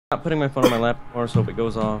Not putting my phone on my lap or so it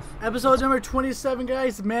goes off. Episode number 27,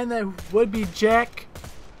 guys. The man that would be Jack.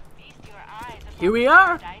 Here we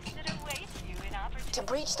are. To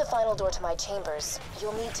breach the final door to my chambers,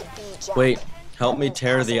 you'll need to be Jack. Wait, help me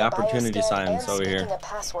tear the opportunity signs over here.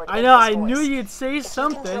 I know, I knew you'd say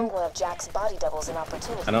something. One of Jack's body doubles in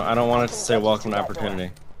opportunity. I don't want it to say welcome to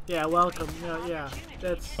opportunity. Yeah, welcome. Yeah.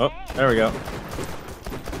 That's. Oh, there we go.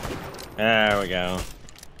 There we go.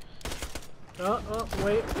 Oh,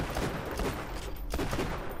 wait.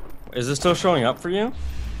 Is it still showing up for you?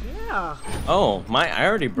 Yeah. Oh, I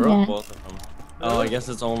already broke both of them. Oh, I guess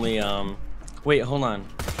it's only wait, hold on.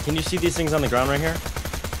 Can you see these things on the ground right here?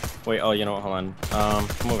 Wait, oh, you know what? Hold on.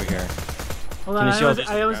 Come over here. Hold on.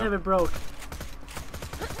 I always have it broke.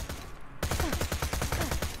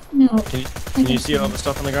 No. Can you see all the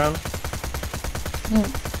stuff on the ground? No.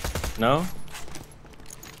 No?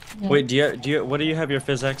 No. Wait, do you what do you have your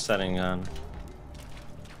physics setting on?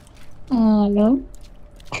 No.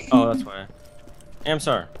 Oh, that's why. Hey, I'm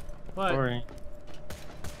sorry. What? Sorry.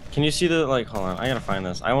 Can you see the, like, hold on, I gotta find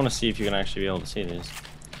this. I want to see if you can actually be able to see these.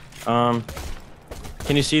 Can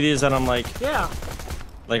you see these that I'm like... Yeah.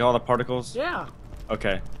 Like all the particles? Yeah.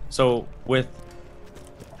 Okay. So with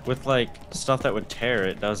like stuff that would tear,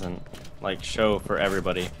 it doesn't like show for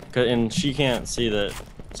everybody. And she can't see the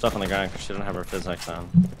stuff on the ground because she doesn't have her physics on.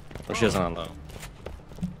 Or she doesn't on low.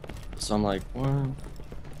 So I'm like, what?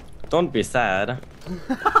 Don't be sad.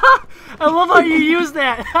 I love how you use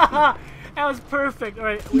that. That was perfect. All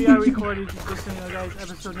right, we are recording. Just so you know, guys,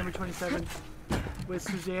 episode number 27 with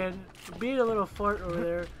Suzanne being a little fart over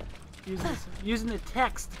there, using the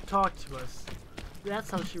text to talk to us. That's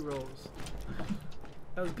how she rolls.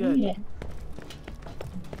 That was good. Yeah.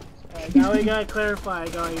 Alright, now we gotta clarify,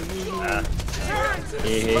 guys.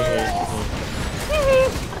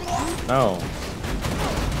 No.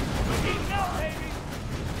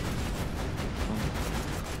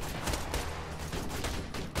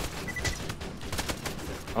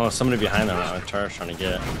 Oh, somebody behind them now. Char's trying to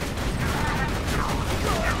get. I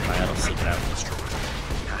gotta seek it out.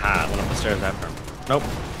 Haha, went up the stairs after him. Nope.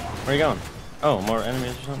 Where are you going? Oh, more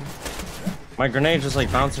enemies or something? My grenade just like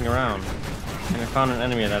bouncing around. And I found an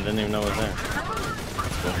enemy that I didn't even know was there.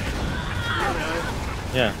 That's cool.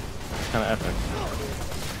 Yeah, it's kind of epic.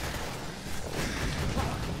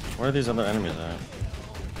 Where are these other enemies at?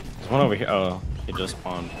 There's one over here. Oh, he just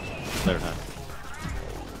spawned. There it is.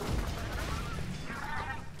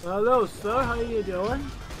 Hello, sir. How you doing?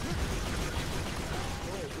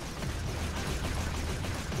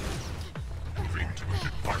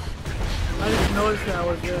 I didn't notice that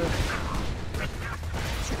was there.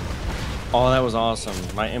 Oh, that was awesome.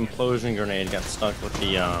 My implosion grenade got stuck with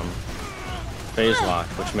the phase lock,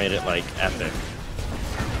 which made it like epic.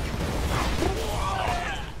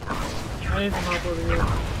 I need some help over here.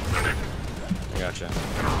 I gotcha.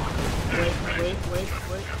 Wait.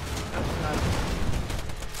 That's not.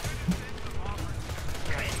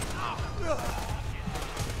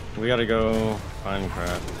 We gotta go find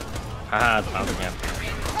crap. Haha, it's bouncing again.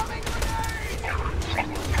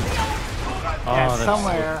 Oh, Yeah, that's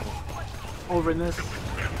somewhere so cool. over in this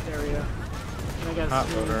area. And I got Hot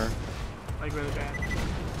loader. like really bad.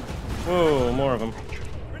 Whoa, more of them.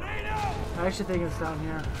 I actually think it's down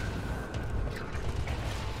here.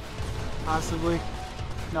 Possibly.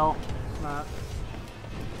 No, it's not.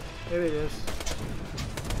 Maybe it is.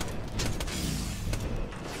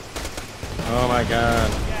 Oh my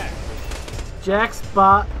god. Jack's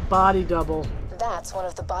body double. That's one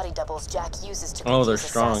of the body doubles Jack uses to Oh, they're confuse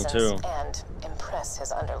strong assassins too. and impress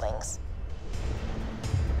his underlings.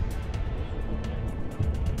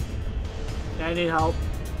 I need help.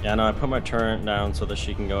 Yeah, no, I put my turret down so that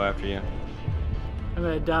she can go after you. I'm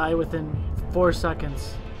gonna die within 4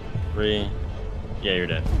 seconds. 3. Yeah, you're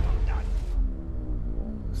dead.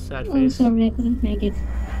 Sad I'm face. sorry, I couldn't make it.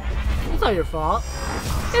 It's not your fault.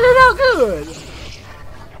 It is all good.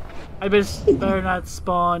 I better not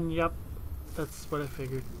spawn. Yep, that's what I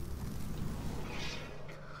figured.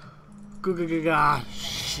 Gah,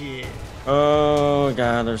 shit. Oh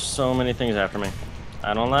god, there's so many things after me.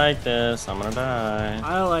 I don't like this. I'm gonna die.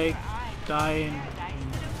 I like dying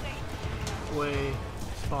and way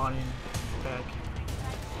spawning back.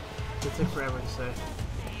 It took forever to say.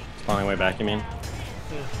 Spawning way back, you mean?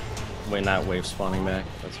 Yeah. Wait, not wave spawning back.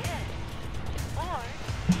 That's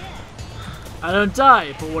I don't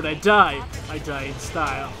die, but when I die in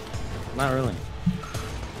style. not really.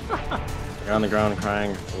 You're on the ground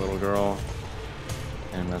crying, a little girl,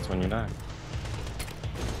 and that's when you die.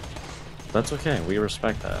 That's okay. We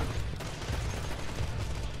respect that.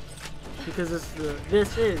 because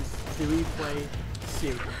this is the replay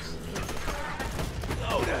series.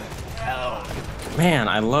 Man,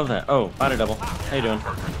 I love that. Oh, body double. How you doing?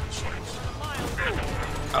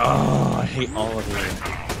 Oh, I hate all of you.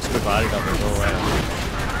 Stupid body double. Go away.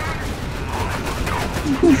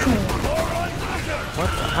 What?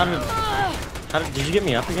 How did? Did you get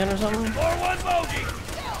me up again or something? It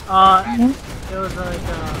was like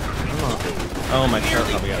Oh, my turret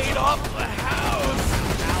probably got something.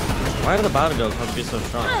 Why do the body doubles have to be so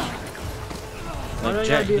strong? Like,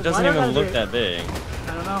 Jack, he doesn't even look that big.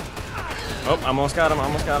 I don't know. Oh, almost got him,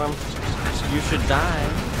 almost got him. You should die.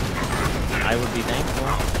 I would be thankful.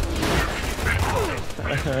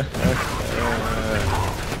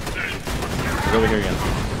 Get over here again.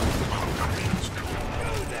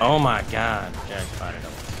 Oh my god. Jack, body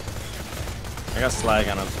double. I got slag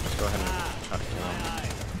on him, so just go ahead and try to kill him.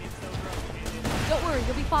 Don't worry,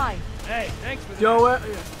 you'll be fine. Hey, thanks for that. Yo,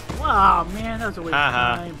 wow, man, that was a waste of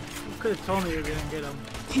time. You could have told me you were gonna get him.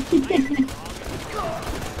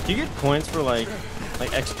 Do you get points for like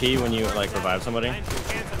XP when you like revive somebody? I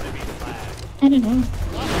don't know.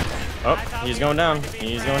 Oh, he's going down.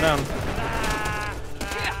 He's going down.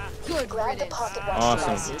 Good Grab the riddance. pocket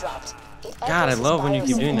Awesome. watch you dropped. It God, I echoes love when you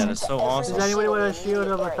keep virus doing that. It's so to every awesome. Does anybody with a machine shield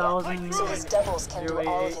in of the 1,000? so his doubles can do all of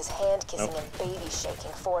 088. his hand kissing Nope. and baby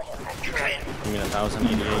shaking for him. You mean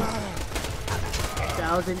 1,088?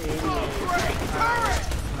 1,088.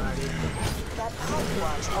 That pocket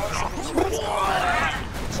watch also controls everything.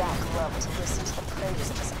 Jack loved to listen to the praise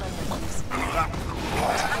of his underlings.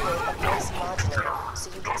 Activate a voice modulator so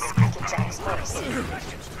you can speak in Jack's voice.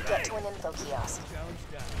 Get to an info kiosk.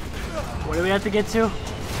 What do we have to get to?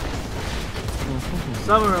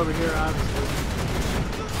 Somewhere over here, obviously.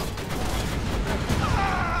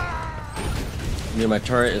 Dude, my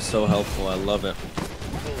turret is so helpful. I love it.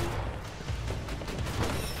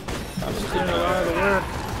 I'm just Doing a lot of the work.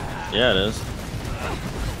 Yeah, it is.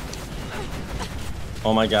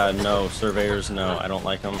 Oh my god, no. Surveyors, no. I don't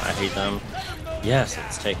like them. I hate them. Yes,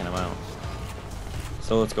 it's taking them out.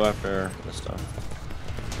 So let's go after this stuff.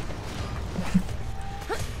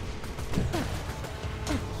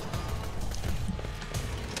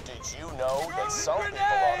 Did you know that some people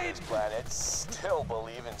on this planet still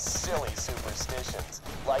believe in silly superstitions,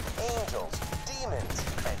 like angels, demons,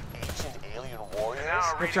 and ancient alien warriors?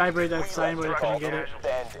 I tried to break that sign, but I couldn't get it.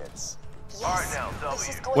 Bandits. Yes, this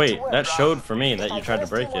is going Wait, to work. that showed for me that If I you tried get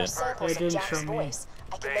to a few break more it. samples It of didn't Jack's show me. voice,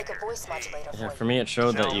 I can make a voice modulator Yeah, for for me it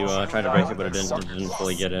showed that you tried to break it, but it didn't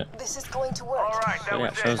fully get it. This is going to work. So yeah,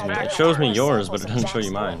 it shows me. It shows me yours, but it doesn't show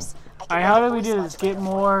you mine. Alright, how do we do this? Get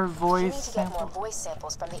more You voice need to get more samples? voice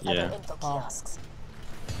samples from the Yeah. other info kiosks.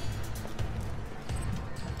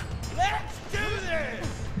 Let's do this!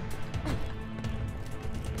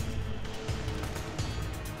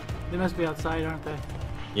 They must be outside, aren't they?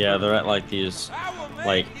 Yeah, they're at like these I will make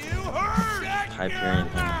like you hurt! Hyperion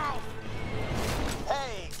things.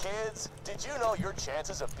 Hey, kids, did you know your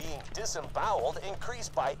chances of being disemboweled increase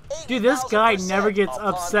by 80,000%? Dude, this guy never gets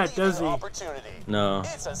upon upset, does leaving he? opportunity? No,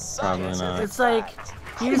 It's a probably scientific not. It's like,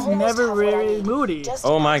 fact. he's Almost never have what I really need. moody. Just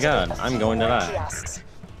Oh my activate god, a I'm few going to more die. kiosks.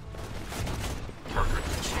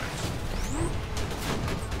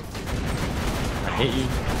 I hate you.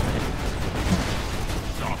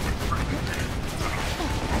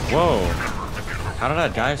 Whoa. How did I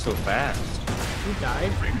die so fast? He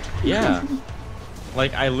died. Yeah.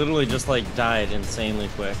 Like, I literally just, like, died insanely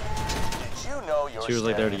quick. Did you know you're She was,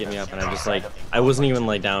 like, there to get me up, and I just, like, staring at the I wasn't even,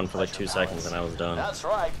 like, down for, like, 2 seconds, and I was done. That's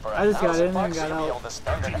right. For I just got in there and $1,000 got you'll be out. able to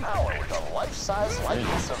spend an hour with a life-size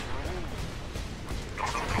likeness of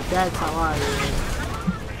That's how I do it.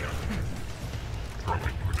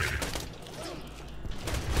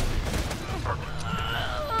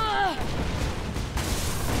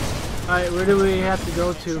 Alright, where do we have to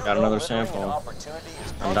go to? Got another sample.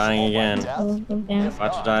 I'm dying again. Go down.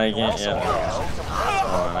 Watch it die again. Yeah.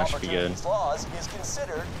 Hold on, I should be good. Laws is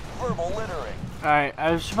considered verbal littering. Alright,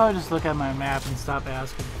 I should probably just look at my map and stop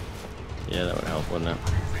asking. Yeah, that would help, wouldn't it?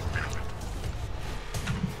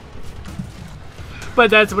 But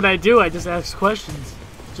that's what I do, I just ask questions.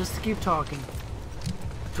 Just to keep talking.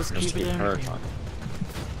 Just Just keep keep it her entertaining. talking.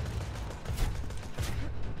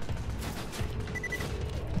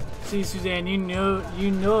 See, Suzanne, you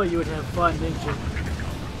know you would have fun, didn't you?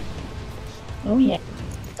 Oh yeah.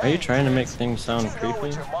 Are you trying to make things sound Did you know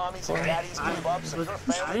creepy? what your mommies and daddies gave up so your I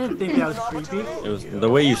family didn't think that was creepy. It was the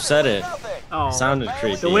way you said it Oh, sounded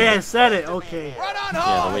creepy. the way I said it, okay. Right on Yeah,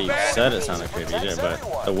 home, the way you baby. said it sounded creepy, you did,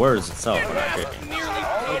 but the words itself were not creepy. Nearly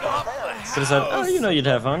paid off the Could have said, "Oh, you know you'd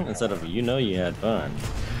have fun," instead of "You know you had fun."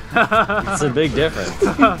 It's a big difference.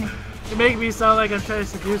 You make me sound like I'm trying to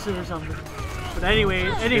seduce her or something. But anyway,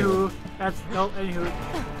 anywho, that's, nope, anywho,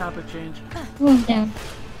 topic change. Move down.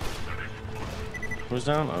 Who's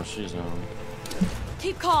down? Oh, she's down.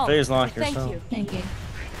 Keep calm. Phase lock Thank yourself. you. Thank you.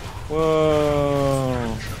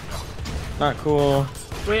 Whoa. Not cool.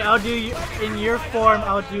 Wait, I'll do you in your form.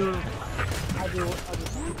 I'll do.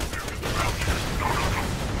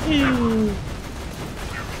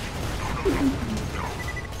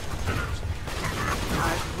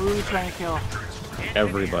 Alright, who are we trying to kill?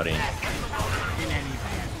 Everybody.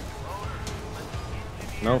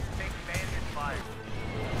 Nope.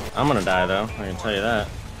 I'm gonna die though, I can tell you that.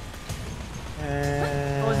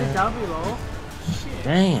 Oh, is it down below? Shit.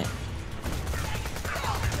 Dang it.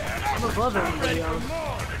 I'm above everybody else.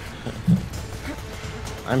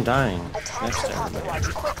 I'm dying. Attack Next the to pocket everybody.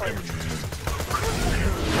 watch quickly.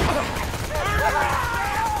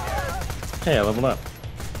 Hey, I leveled up.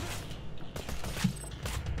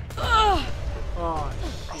 Oh,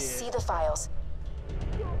 I shit. see the files.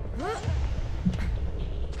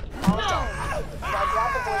 All done. Now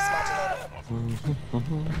grab the voice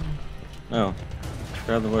modulator. Oh.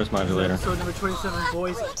 Grab the voice modulator. Episode number 27,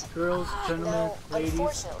 boys, Great. girls, gentlemen, Now, ladies.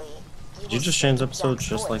 unfortunately, Did you just change episodes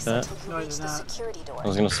just like that? No, I did not. I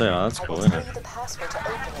was gonna say, oh, that's cool, I will isn't tell it? you the password to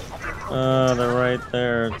open it at the appropriate They're right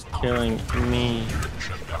there. It's killing me.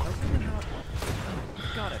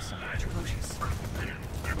 God, that sounds atrocious.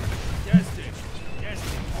 Testing.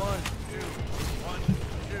 Testing. 1, 2. 1,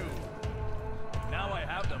 2. Now I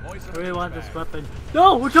have the voice of I really want back. this weapon.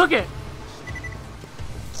 No, who took it?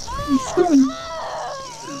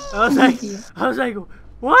 I was like,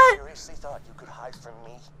 what? Seriously thought you could hide from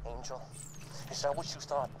me, Angel? Is that what you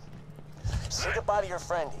thought? Say goodbye to your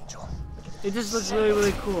friend, Angel. It just looks really,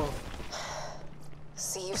 really cool.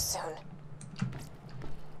 See you soon.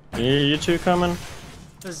 You two coming?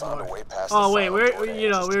 There's Found a more. way past Oh the wait, final we're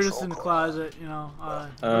Borderlands we're just control in the core. closet, you know.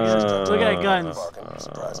 Look at guns. Bargain,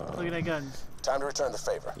 surprisingly. Look at that guns. Time to return the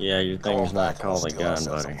favor. Yeah, your Go on thing's not back and we'll called a steal gun,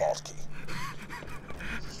 ourselves buddy. vault key.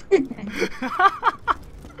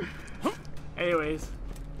 Anyways,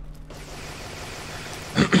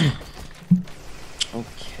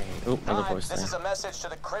 Okay. Oh, another voice This thing. is a message to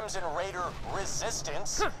the Crimson Raider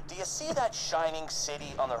Resistance. Do you see that shining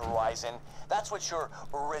city on the horizon? That's what you're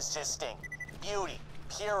resisting. Beauty,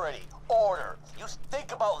 purity, order. You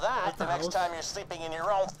think about that the next time you're sleeping in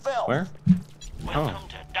your own film. Where? Welcome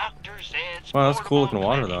to Dr. Zed's Well, that's cool looking Portable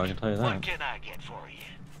water, Clinic. though, I can tell you What that. can I get for you?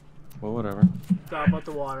 Well, whatever. it's all about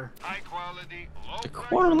the water. High quality, low The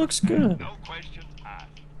price, water looks good. no question asked.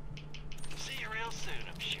 See you real soon,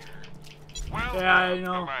 I'm sure. Well, Yeah, I welcome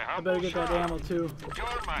know. to my I humble better get that shop. ammo too. You're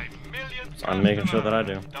my millionth I'm making sure that I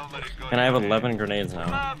do. customer. Don't let it go And I have to your 11 head. grenades now.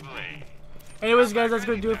 Lovely. Anyways, guys, that's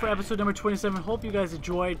gonna do it for episode number 27. Hope you guys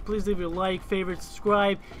enjoyed. Please leave a like, favorite,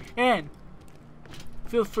 subscribe, and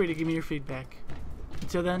feel free to give me your feedback.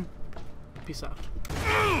 Until then, peace out.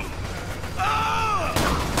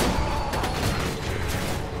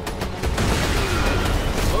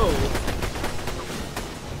 Whoa.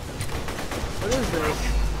 What is this?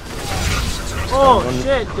 Oh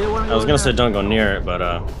shit! They want to I was gonna say don't go near it, but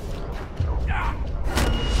It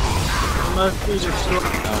must be destroyed.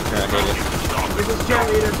 okay, I hate This is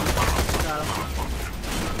cheerleader. Got him.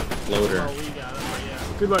 it. Loader. Oh, we got him.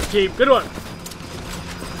 Yeah. Good one, team. Good one.